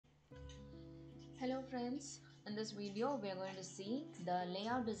Hello friends, in this video we are going to see the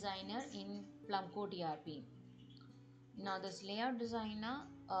layout designer in Plumcode ERP. Now this layout designer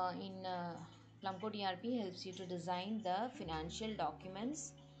in Plumcode ERP helps you to design the financial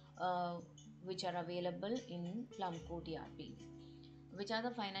documents which are available in Plumcode ERP. Which are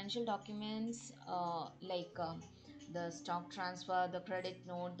the financial documents the stock transfer, the credit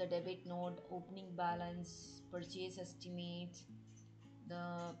note, the debit note, opening balance, purchase estimate,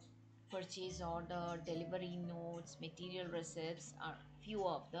 the purchase order, delivery notes, material receipts are few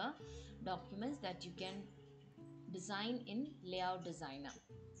of the documents that you can design in Layout Designer.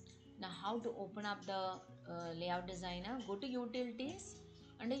 Now, how to open up the Layout Designer? Go to Utilities.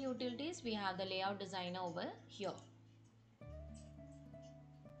 Under Utilities, we have the Layout Designer over here.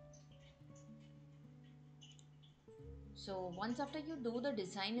 So once after you do the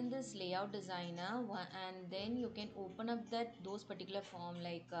design in this Layout Designer, and then you can open up those particular form,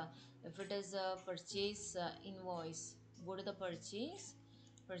 if it is a purchase invoice, go to the purchase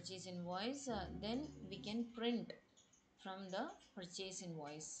invoice, then we can print from the purchase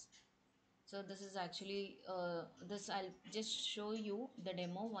invoice. So this is actually this I'll just show you the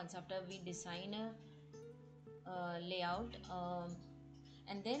demo once after we design a layout,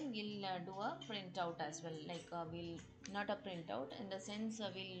 and then we'll do a printout as well, we'll not a printout in the sense,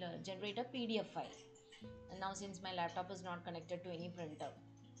 we'll generate a PDF file. And now since my laptop is not connected to any printer,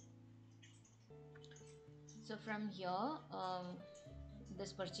 so from here,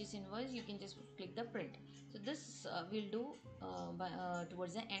 this purchase invoice, you can just click the print. So this we'll do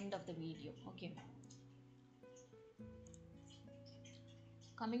towards the end of the video. Okay,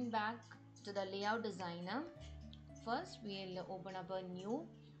 coming back to the Layout Designer, first we'll open up a new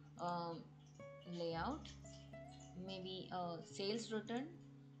um, layout, maybe sales return.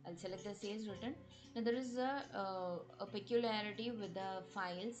 I'll select the sales return. Now there is a peculiarity with the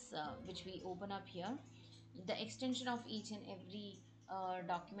files which we open up here. The extension of each and every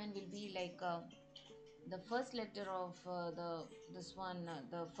document will be the first letter of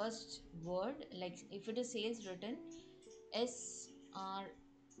the first word. Like if it is sales return, SRRET,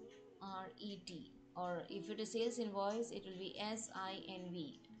 or if it is sales invoice, it will be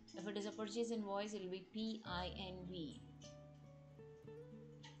SINV. If it is a purchase invoice, it will be PINV.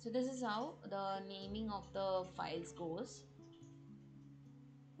 So this is how the naming of the files goes.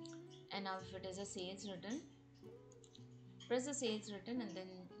 And now if it is a sales return, press the sales return and then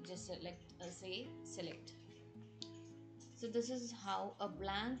just select. So this is how a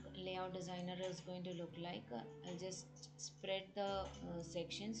blank Layout Designer is going to look like. I'll just spread the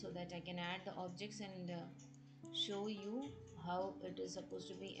section so that I can add the objects and show you how it is supposed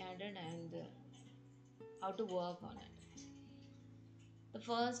to be added and how to work on it. The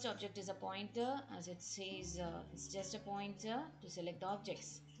first object is a pointer, as it says, it's just a pointer to select the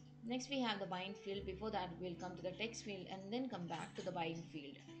objects. Next we have the bind field. Before that we'll come to the text field and then come back to the bind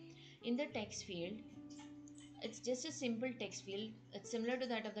field. In the text field, it's just a simple text field. It's similar to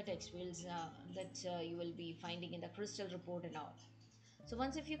that of the text fields that you will be finding in the Crystal report and all. So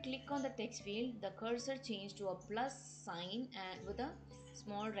once if you click on the text field, the cursor change to a plus sign and with a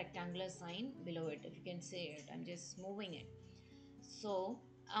small rectangular sign below it. If you can see it, I'm just moving it. So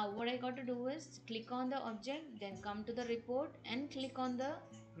what I got to do is click on the object, then come to the report and click on the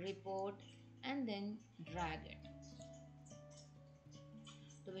report and then drag it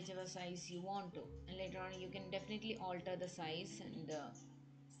to whichever size you want to, and later on you can definitely alter the size and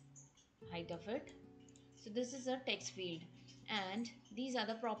height of it. So this is a text field, and these are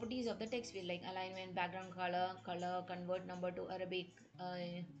the properties of the text field, like alignment, background color, convert number to Arabic,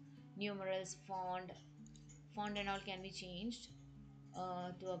 numerals, font and all can be changed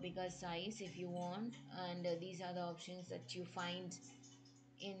to a bigger size if you want. And these are the options that you find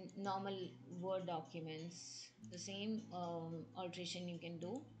in normal Word documents. The same alteration you can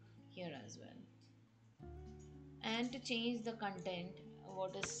do here as well. And to change the content,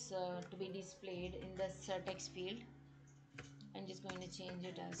 what is to be displayed in this text field, I'm just going to change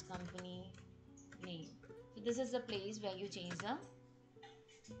it as company name. So this is the place where you change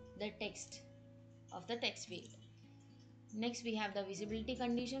the text of the text field. Next we have the visibility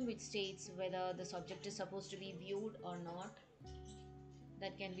condition, which states whether the subject is supposed to be viewed or not.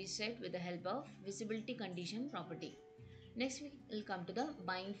 That can be set with the help of visibility condition property. Next we will come to the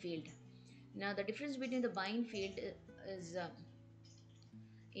bind field. Now the difference between the bind field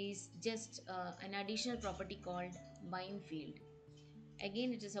is just an additional property called bind field.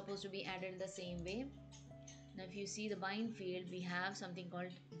 Again, it is supposed to be added in the same way. Now if you see the bind field, we have something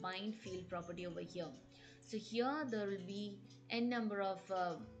called bind field property over here. So here there will be n number of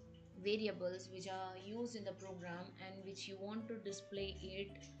variables which are used in the program and which you want to display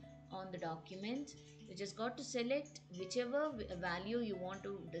it on the document, you just got to select whichever value you want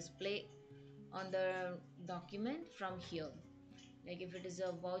to display on the document from here. Like if it is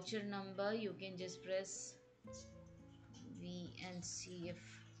a voucher number, you can just press V and see if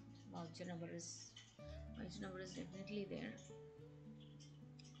voucher number is definitely there.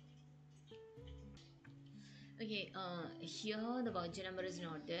 Okay, here the voucher number is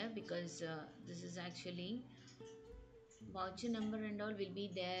not there because this is actually voucher number and all will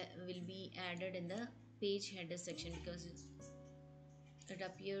be there, will be added in the page header section because it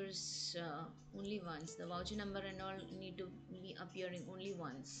appears only once. The voucher number and all need to be appearing only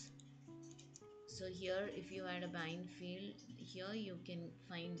once. So here if you add a bind field, here you can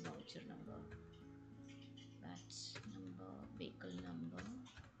find voucher number, batch number, vehicle number.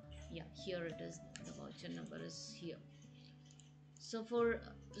 Yeah, here it is, the voucher number is here. So for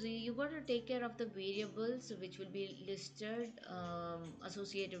so you got to take care of the variables which will be listed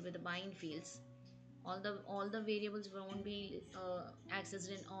associated with the bind fields. All the variables won't be accessed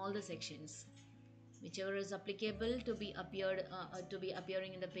in all the sections. Whichever is applicable to be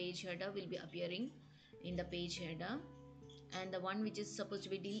appearing in the page header will be appearing in the page header, and the one which is supposed to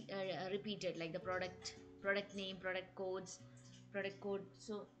be repeated, like the product name, product code.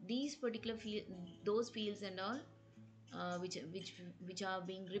 So these particular those fields and all which are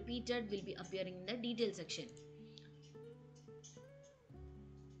being repeated will be appearing in the detail section.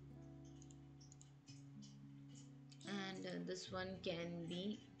 And this one can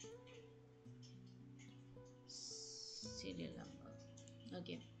be serial number.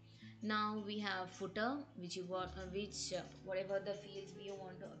 Okay, now we have footer, which you want whatever the fields you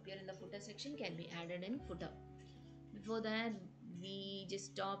want to appear in the footer section can be added in footer. Before that, we just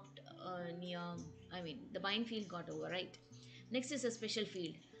stopped near, I mean the bind field got over, right? Next is a special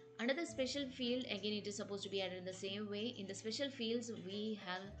field. Under the special field, again it is supposed to be added in the same way. In the special fields we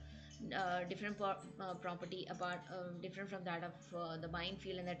have different property apart, different from that of the bind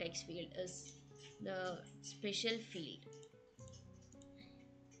field and the text field is the special field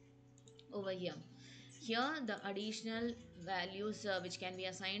over here. Here the additional values which can be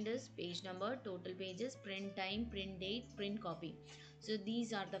assigned is page number, total pages, print time, print date, print copy. So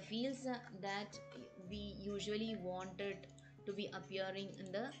these are the fields that we usually wanted to be appearing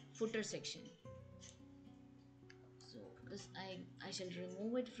in the footer section. So this I shall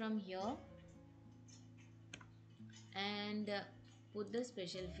remove it from here and put the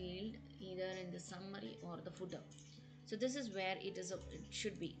special field either in the summary or the footer. So this is where it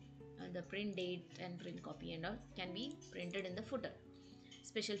should be. The print date and print copy and all can be printed in the footer.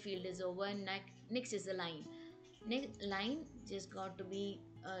 Special field is over. Next is the line. Next line just got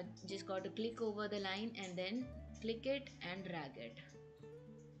to click over the line and then click it and drag it.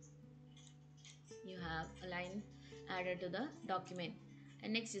 You have a line added to the document.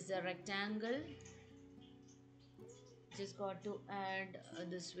 And next is the rectangle. Just got to add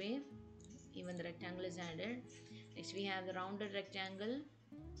this way. Even the rectangle is added. Next we have the rounded rectangle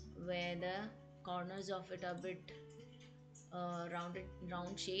where the corners of it are a bit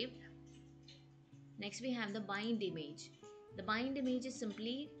round shaped. Next we have the bind image. The bind image is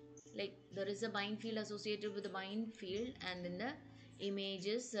simply like there is a bind field associated with the bind field, and then the image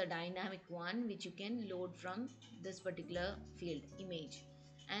is a dynamic one which you can load from this particular field image.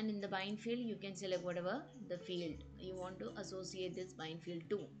 And in the bind field you can select whatever the field you want to associate this bind field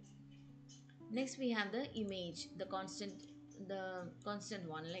to. Next we have the image, the constant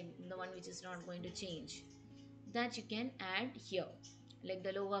one, like the one which is not going to change, that you can add here, like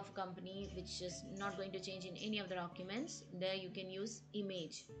the logo of a company which is not going to change in any of the documents. There you can use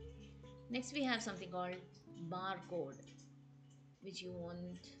image. Next we have something called barcode, which you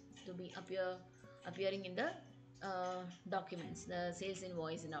want to be appearing in the documents, the sales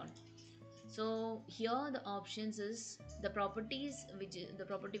invoice and all. So here the options is the properties, the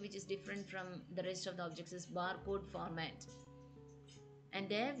property which is different from the rest of the objects is barcode format. And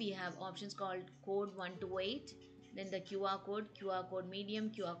there we have options called code 128, then the QR code medium,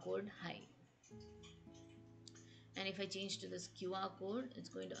 QR code high. And if I change to this QR code, it's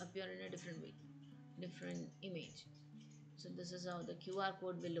going to appear in a different way, different image. So this is how the QR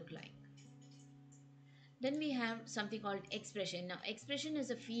code will look like. Then we have something called expression. Now expression is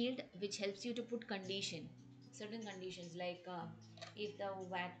a field which helps you to put certain conditions, like if the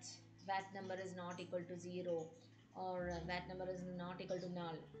VAT number is not equal to 0, or VAT number is not equal to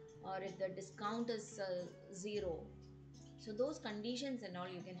null, or if the discount is 0. So those conditions and all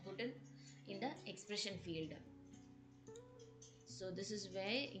you can put in the expression field. So this is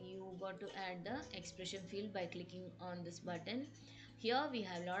where you got to add the expression field by clicking on this button. Here we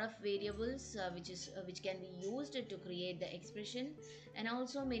have a lot of variables which can be used to create the expression, and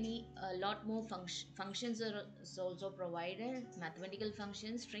also many a lot more functions are is also provided. Mathematical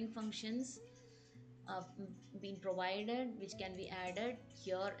functions, string functions uh, been provided, which can be added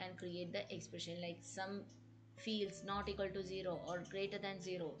here and create the expression, like some fields not equal to 0 or greater than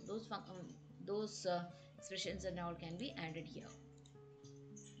 0, those expressions and all can be added here.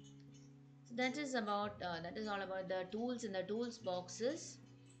 So that is all about the tools in the tools boxes.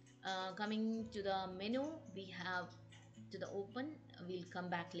 Coming to the menu, we have to the open, we'll come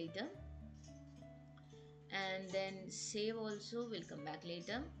back later, and then save also will come back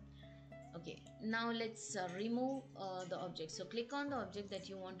later. Okay, now let's remove the object. So click on the object that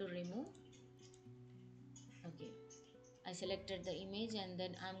you want to remove. Okay, I selected the image and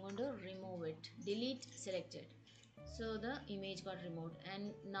then I'm going to remove it. Delete selected. So the image got removed,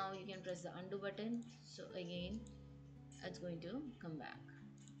 and now you can press the undo button. So again, it's going to come back.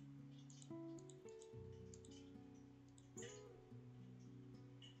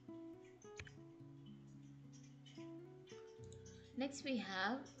 Next we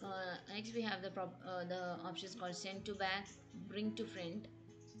have the options called send to back, bring to front.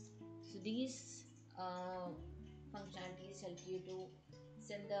 So these uh, functionalities help you to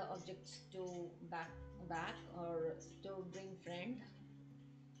send the objects to back or to bring front,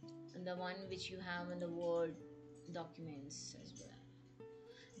 and the one which you have in the Word documents as well.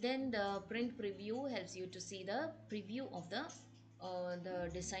 Then the print preview helps you to see the preview of the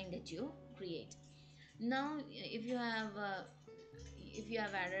design that you create. Now, if you have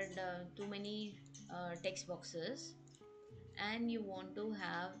added too many text boxes and you want to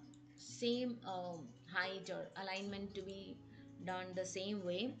have same height or alignment to be done the same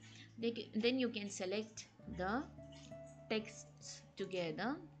way, then you can select the texts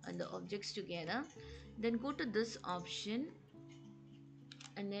together and the objects together, then go to this option,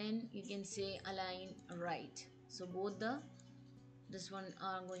 and then you can say align right. So both the this one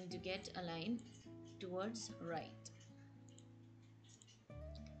are going to get aligned towards right.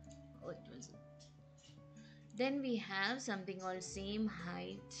 Oh, it was. Then we have something called same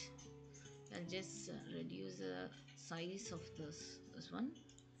height. I'll just reduce the size of this one.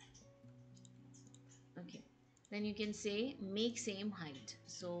 Okay, then you can say make same height.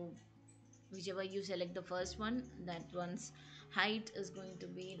 So whichever you select the first one, that one's height is going to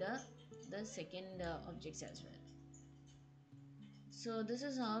be the second objects as well. So this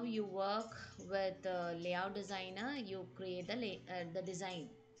is how you work with layout designer. You create the design,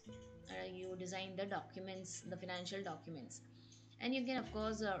 you design the documents, the financial documents, and you can of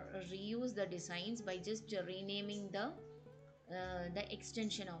course reuse the designs by just renaming the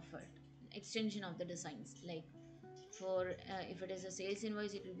extension of the designs. Like for if it is a sales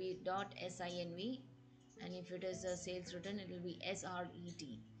invoice, it will be .sinv, and if it is a sales return, it will be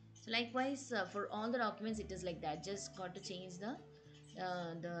SRET. So likewise, for all the documents, it is like that. Just got to change the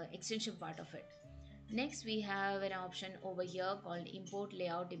extension part of it. Next, we have an option over here called import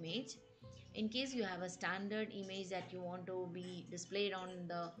layout image. In case you have a standard image that you want to be displayed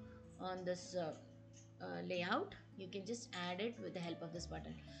on this layout, you can just add it with the help of this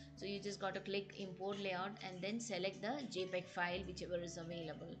button. So you just got to click import layout and then select the JPEG file whichever is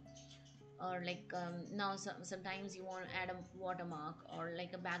available. Or like now sometimes you want to add a watermark or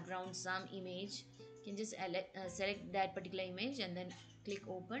like a background some image, you can just select that particular image and then click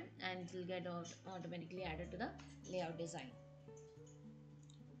open, and it will get automatically added to the layout design.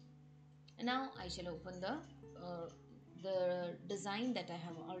 And now I shall open the design that I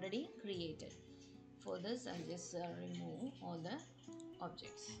have already created. For this, I'll just remove all the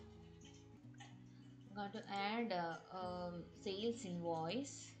objects. I'm going to add sales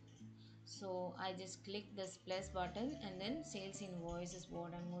invoice. So I just click this plus button, and then sales invoice is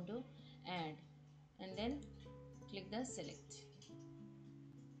what I'm going to add, and then click the select.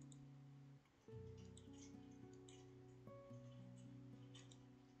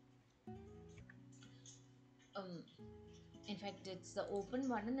 Um, in fact, it's the open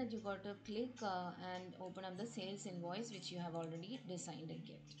button that you got to click and open up the sales invoice which you have already designed and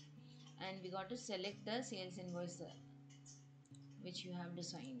kept. And we got to select the sales invoice which you have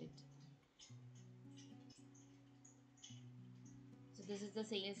designed it. So this is the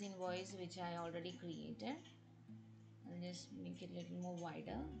sales invoice which I already created. I'll just make it a little more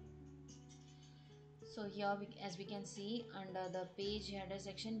wider. So here as we can see, under the page header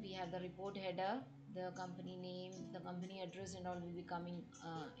section, we have the report header, the company name, the company address and all will be coming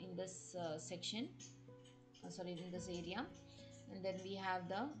in this section, sorry, in this area. And then we have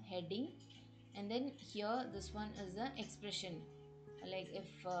the heading, and then here this one is the expression. Like if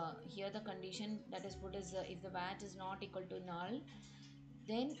here the condition that is put is if the VAT is not equal to null,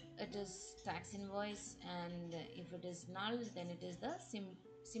 then it is tax invoice, and if it is null, then it is the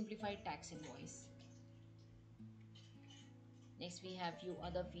simplified tax invoice. Next we have few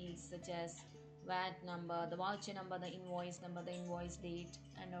other fields such as VAT number, the voucher number, the number, the invoice date,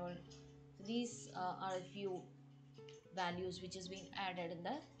 and all. So these are a few values which has been added in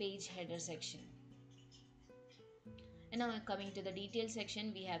the page header section. And now coming to the detail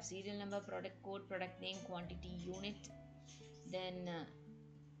section, we have serial number, product code, product name, quantity, unit, then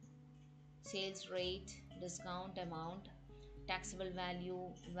sales rate, discount amount, taxable value,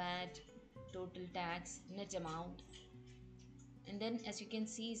 VAT, total tax, net amount. And then as you can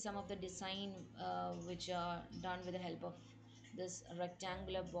see, some of the design which are done with the help of this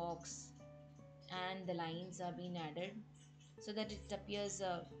rectangular box, and the lines are being added so that it appears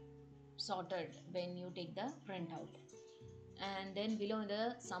sorted when you take the printout. And then below in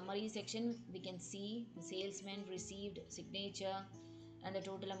the summary section, we can see the salesman received, signature, and the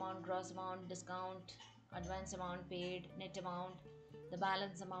total amount, gross amount, discount, advance amount paid, net amount, the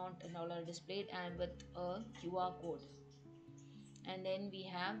balance amount, and all are displayed and with a QR code. And then we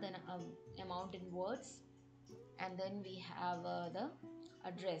have the amount in words, and then we have the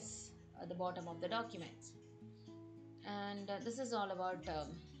address at the bottom of the document. And this is all about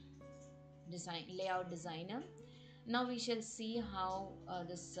design layout designer. Now we shall see how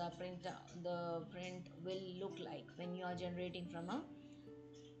this the print will look like when you are generating from a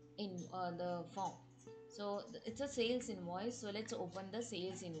in the form. So it's a sales invoice, so let's open the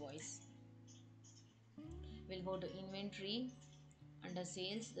sales invoice. We'll go to inventory. Under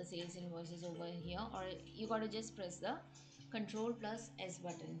sales, the sales invoice is over here, or you got to just press the control plus S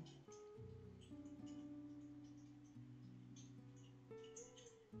button.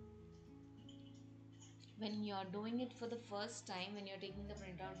 When you are doing it for the first time, when you're taking the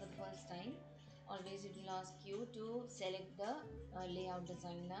printout for the first time, always it will ask you to select the layout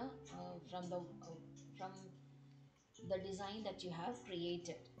designer from the design that you have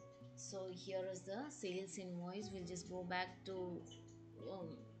created. So here is the sales invoice. We'll just go back to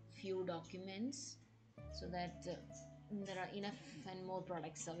few documents so that there are enough and more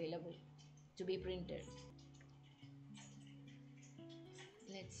products available to be printed.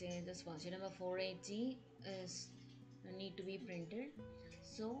 Let's say this voucher number 480 is need to be printed.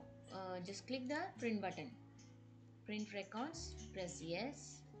 So just click the print button, print records, press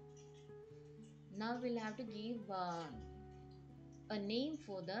yes. Now we'll have to give a name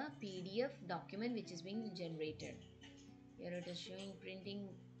for the PDF document which is being generated. Here it is showing printing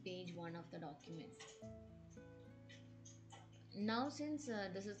page 1 of the document. Now since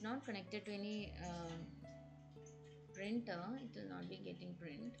this is not connected to any printer, it will not be getting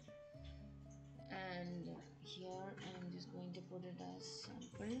print. And here I'm just going to put it as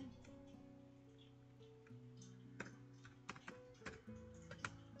sample.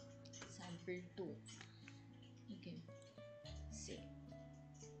 Sample 2. Okay. See.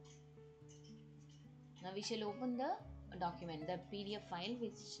 Now we shall open the document, the PDF file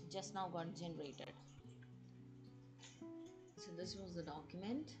which just now got generated. So this was the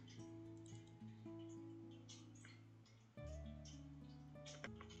document.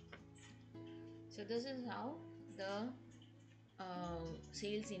 So this is how the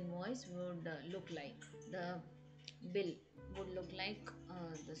sales invoice would look like. The bill would look like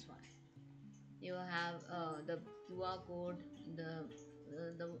this one. You have the QR code,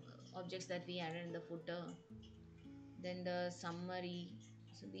 the objects that we added in the footer, then the summary.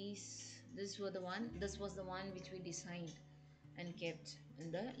 So this was the one which we designed and kept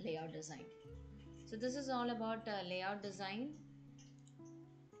in the layout design. So this is all about layout design.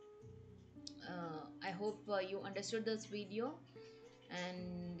 I hope you understood this video,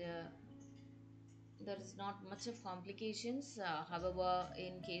 and there is not much of complications. However,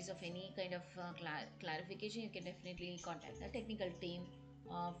 in case of any kind of clarification, you can definitely contact the technical team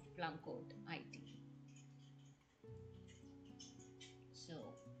of Plumcode IT. So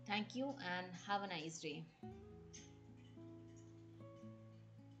thank you and have a nice day.